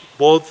institutions,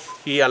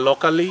 both here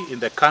locally in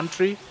the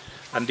country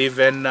and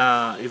even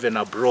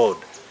abroad.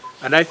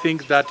 And I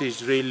think that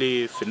is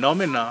really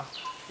phenomenal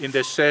in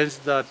the sense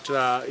that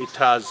it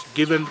has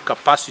given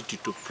capacity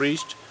to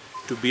priests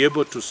to be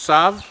able to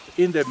serve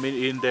in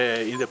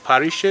the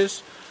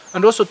parishes,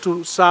 and also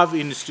to serve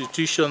in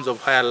institutions of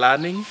higher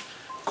learning,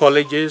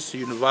 colleges,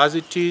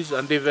 universities,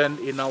 and even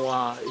in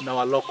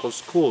our local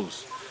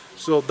schools.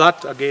 So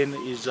that again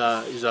is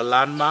a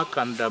landmark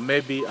and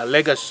maybe a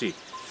legacy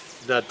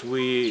that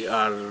we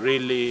are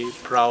really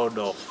proud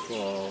of.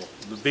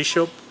 The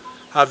bishop,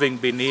 having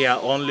been here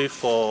only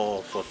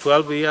for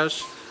 12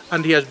 years,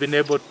 and he has been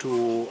able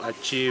to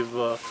achieve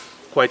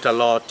quite a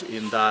lot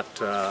in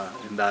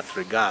that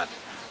regard.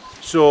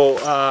 So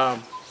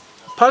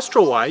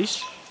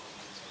pastoral-wise,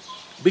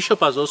 Bishop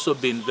has also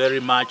been very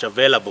much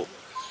available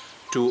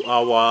to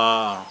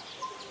our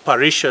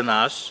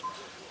parishioners,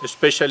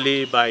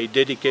 especially by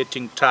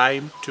dedicating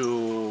time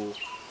to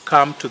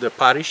come to the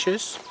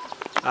parishes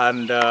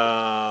and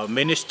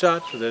minister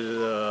to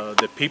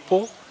the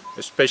people,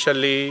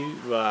 especially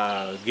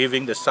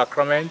giving the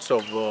sacraments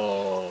of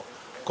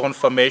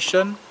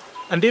confirmation,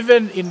 and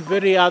even in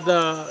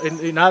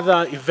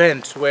other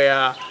events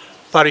where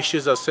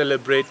parishes are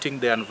celebrating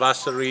the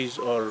anniversaries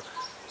or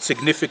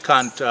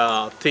significant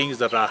things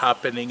that are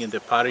happening in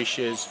the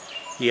parishes.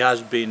 He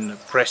has been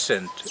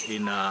present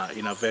in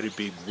a very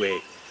big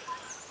way.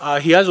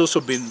 He has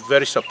also been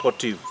very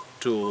supportive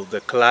to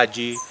the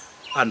clergy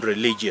and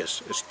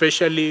religious,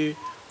 especially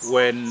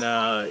when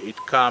it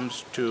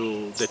comes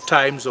to the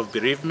times of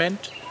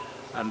bereavement,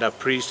 and a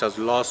priest has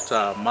lost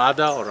a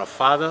mother or a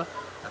father,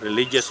 a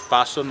religious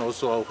person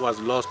also who has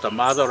lost a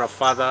mother or a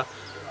father.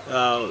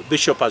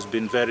 Bishop has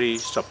been very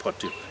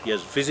supportive. He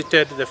has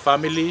visited the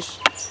families.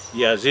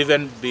 He has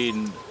even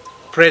been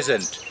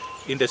present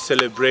in the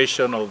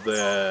celebration of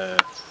the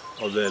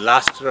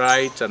last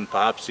rites, and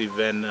perhaps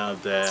even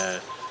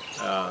the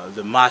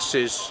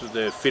masses,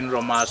 the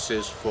funeral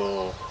masses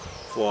for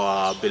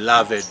our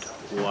beloved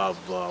who have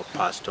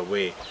passed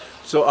away.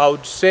 So I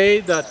would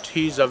say that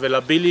his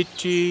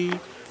availability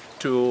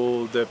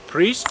to the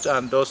priest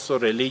and also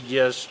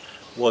religious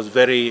was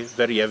very,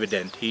 very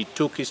evident. He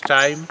took his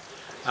time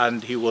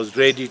and he was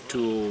ready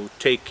to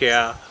take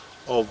care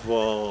of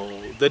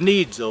the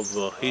needs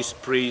of his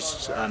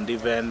priests and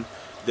even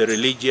the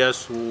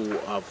religious who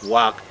have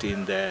worked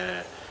in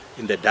the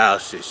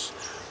diocese.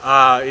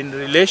 In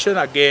relation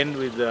again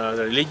with the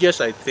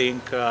religious, I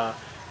think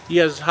he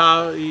has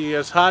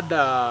had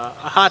a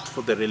heart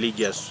for the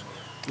religious.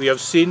 We have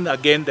seen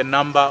again the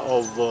number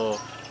of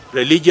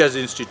religious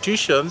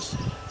institutions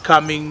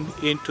coming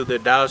into the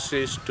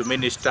diocese to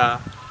minister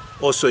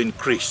also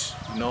increase.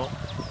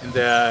 In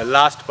the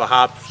last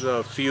perhaps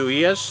few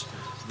years,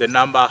 the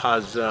number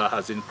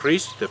has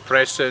increased. The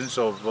presence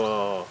of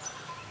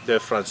the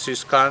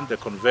Franciscan, the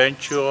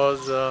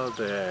conventuals,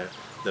 the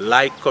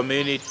laic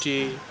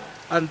community,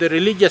 and the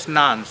religious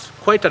nuns,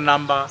 quite a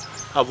number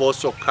have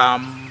also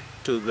come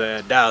to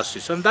the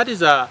diocese. And that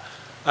is a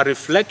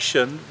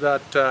reflection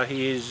that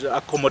he is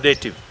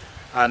accommodative,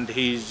 and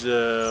he's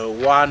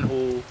one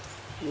who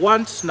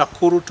wants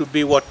Nakuru to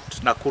be what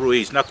Nakuru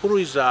is. Nakuru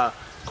is a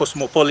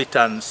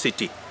cosmopolitan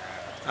city.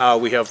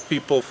 We have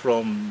people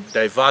from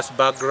diverse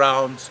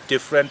backgrounds,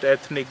 different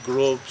ethnic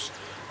groups,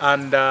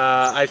 and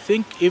I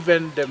think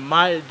even the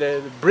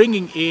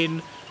bringing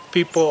in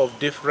people of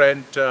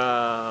different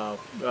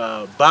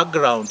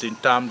backgrounds in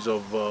terms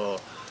of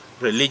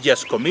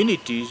religious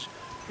communities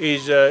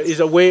is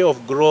a way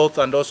of growth,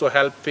 and also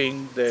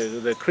helping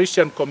the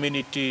Christian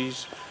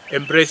communities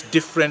embrace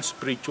different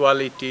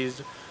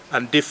spiritualities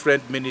and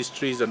different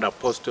ministries and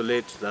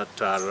apostolates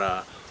that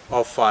are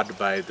offered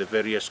by the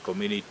various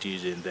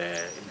communities in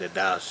the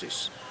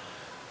diocese.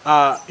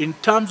 In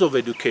terms of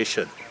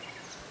education,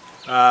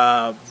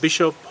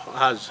 Bishop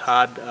has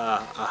had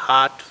a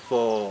heart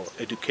for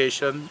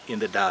education in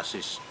the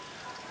diocese.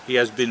 He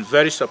has been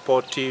very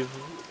supportive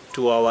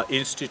to our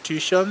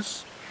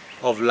institutions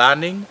of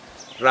learning,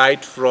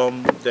 right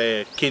from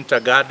the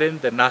kindergarten,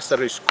 the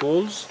nursery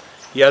schools.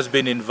 He has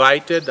been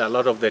invited a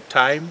lot of the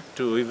time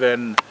to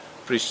even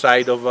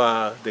preside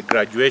over the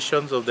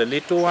graduations of the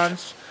little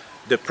ones.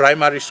 The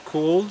primary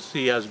schools,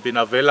 he has been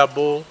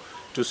available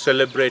to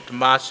celebrate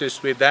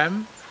masses with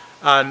them,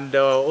 and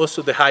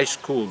also the high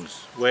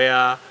schools,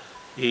 where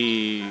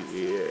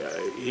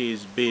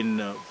he's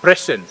been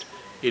present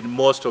in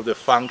most of the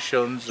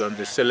functions and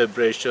the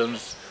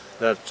celebrations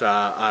that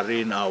are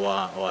in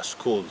our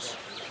schools.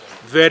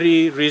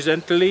 Very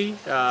recently,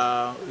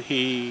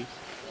 he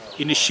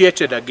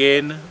initiated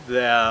again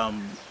the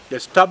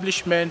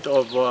establishment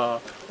of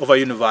a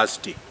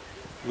university,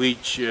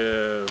 which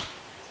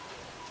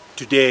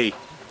today,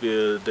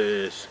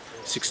 the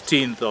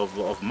 16th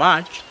of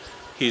March,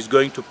 he's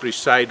going to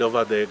preside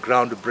over the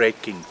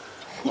groundbreaking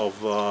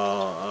of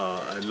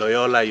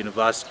Loyola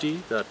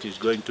University that is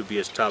going to be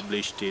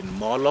established in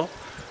Molo,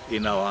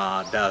 in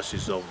our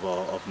diocese of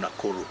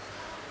Nakuru.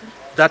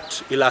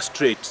 That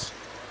illustrates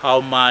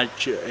how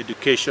much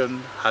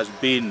education has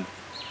been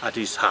at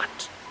his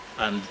heart,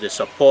 and the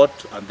support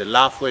and the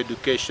love for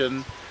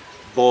education,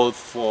 both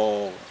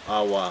for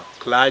our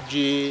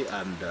clergy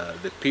and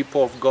the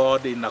people of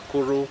God in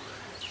Nakuru.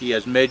 He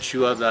has made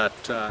sure that,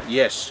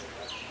 yes,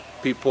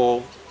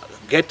 people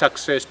get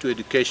access to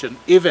education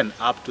even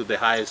up to the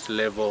highest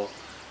level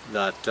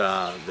that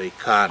they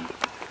can.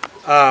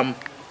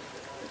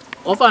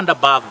 Over and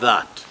above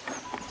that,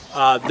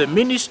 the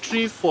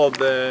ministry for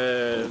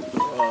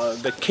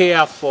the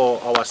care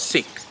for our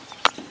sick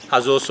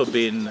has also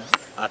been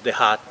at the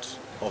heart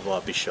of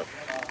our bishop.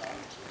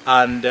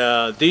 And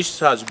this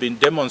has been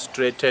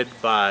demonstrated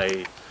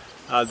by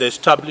the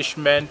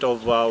establishment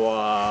of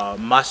our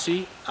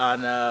Mercy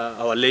and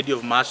Our Lady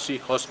of Mercy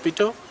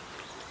Hospital.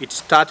 It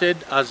started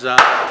as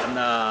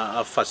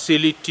a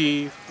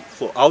facility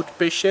for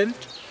outpatient,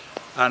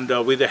 and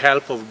with the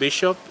help of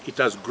Bishop, it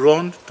has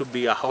grown to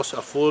be a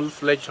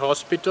full-fledged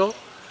hospital.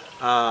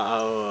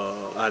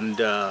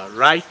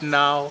 Right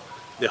now,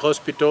 the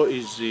hospital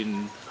is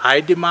in high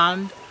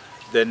demand.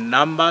 The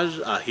numbers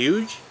are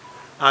huge,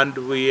 and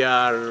we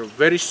are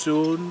very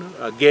soon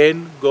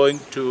again going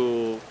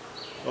to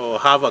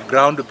have a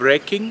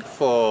groundbreaking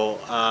for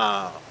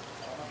a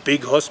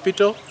big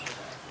hospital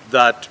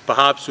that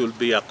perhaps will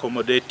be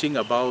accommodating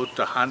about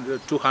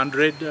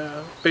 200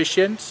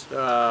 patients,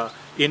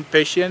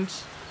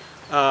 inpatients.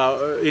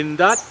 In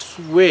that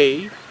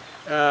way,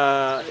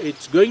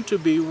 it's going to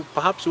be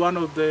perhaps one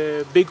of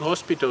the big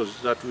hospitals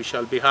that we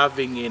shall be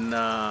having in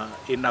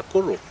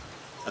Nakuru.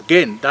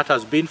 Again, that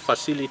has been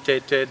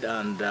facilitated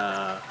and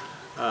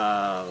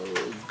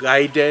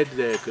guided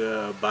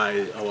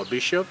by our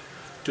bishop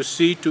to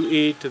see to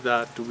it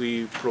that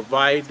we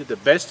provide the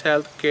best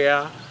health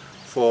care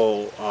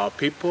for our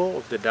people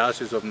of the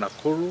Diocese of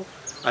Nakuru,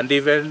 and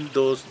even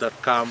those that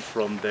come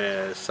from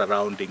the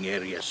surrounding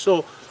areas.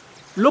 So,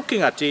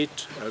 looking at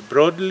it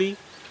broadly,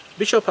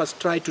 Bishop has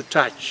tried to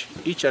touch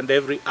each and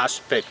every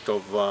aspect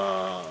of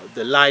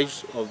the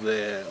lives of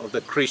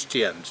the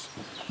Christians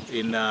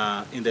in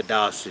the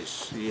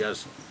diocese. He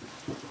has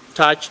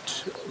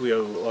touched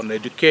on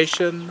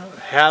education,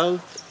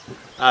 health,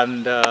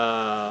 and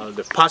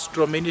the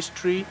pastoral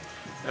ministry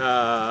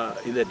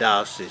in the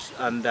diocese.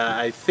 And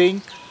I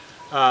think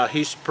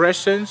his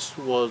presence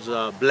was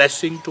a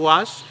blessing to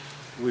us.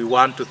 We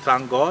want to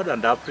thank God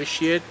and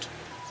appreciate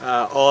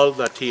all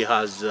that he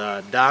has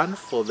done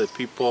for the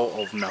people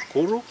of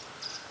Nakuru.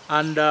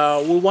 And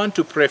we want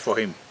to pray for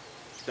him,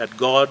 that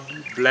God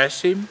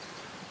bless him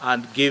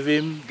and give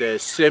him the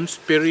same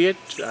spirit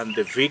and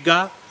the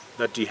vigor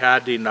that he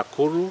had in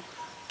Nakuru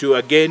to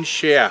again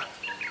share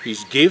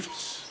his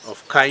gifts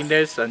of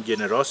kindness and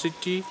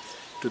generosity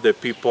to the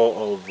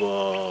people of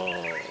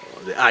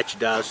the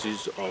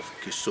Archdiocese of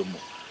Kisumu.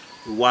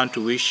 We want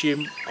to wish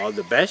him all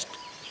the best.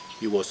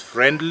 He was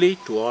friendly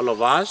to all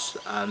of us,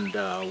 and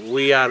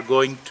we are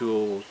going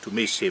to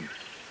miss him.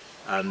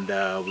 And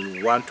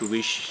we want to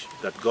wish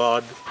that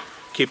God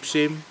keeps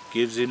him,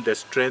 gives him the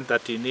strength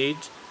that he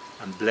needs,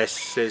 and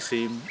blesses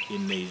him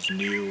in his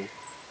new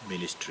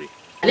ministry.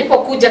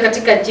 Alipokuja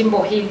katika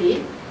jimbo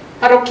hili,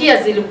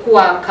 parokia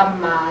zilikuwa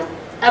kama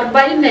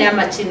 40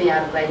 ama chini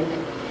ya 40.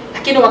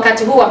 Lakini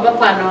wakati huu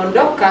ambapo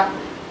anaondoka,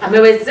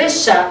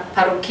 amewezesha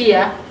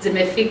parokia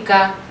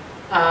zimefika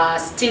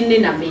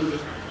 62.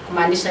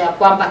 kumaanisha ya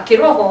kwamba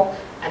kiroho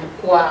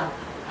alikuwa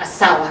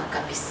sawa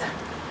kabisa.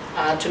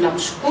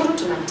 Tunamshukuru,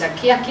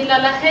 tunamtakia kila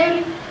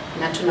laheri,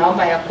 na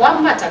tunaomba ya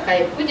kwamba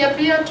atakayekuja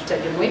pia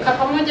tutajumuika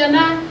pamoja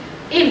naye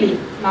ili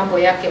mambo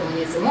yake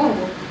Mwenyezi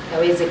Mungu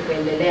yaweze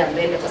kuendelea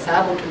mbele, kwa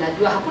sababu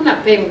tunajua hakuna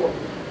pengo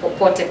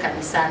popote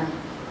kanisani,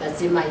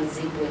 lazima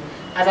izibwe.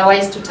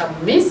 Otherwise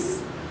tutamiss.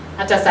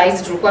 Hata saa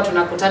hizi tulikuwa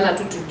tunakutana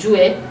tu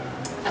tujue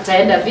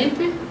ataenda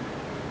vipi,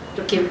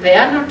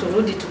 tukimpeana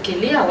turudi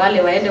tukilia,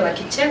 wale waende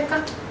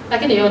wakicheka,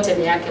 lakini yote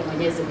ni yake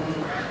Mwenyezi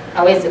Mungu.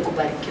 Aweze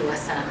kubarikiwa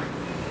sana.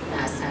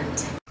 Na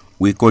asante.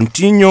 We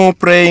continue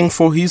praying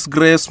for His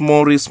Grace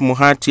Maurice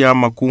Muhatia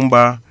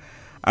Makumba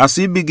as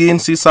he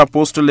begins his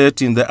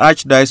apostolate in the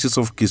Archdiocese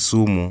of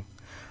Kisumu,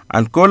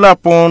 and call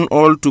upon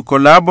all to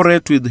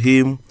collaborate with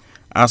him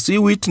as he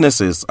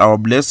witnesses our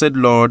blessed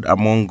Lord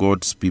among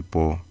God's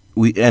people.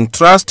 We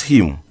entrust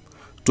him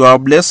to our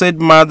Blessed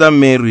Mother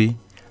Mary,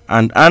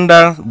 and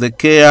under the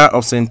care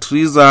of St.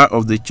 Teresa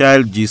of the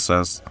Child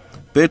Jesus,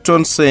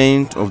 patron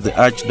saint of the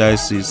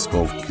Archdiocese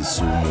of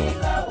Kisumu.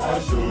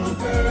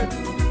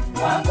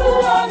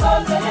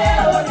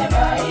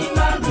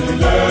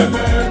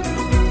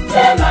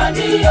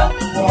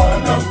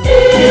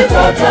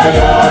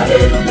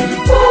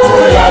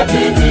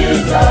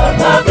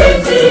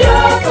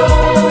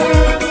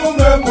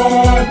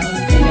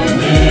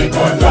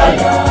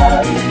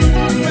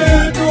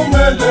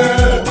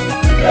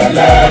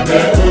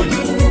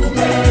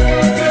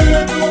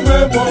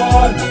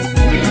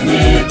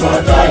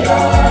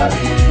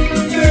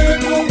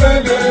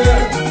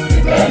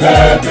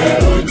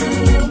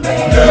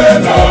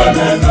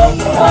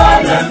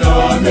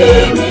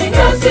 Mimi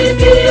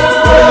nasikia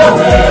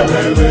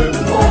wewe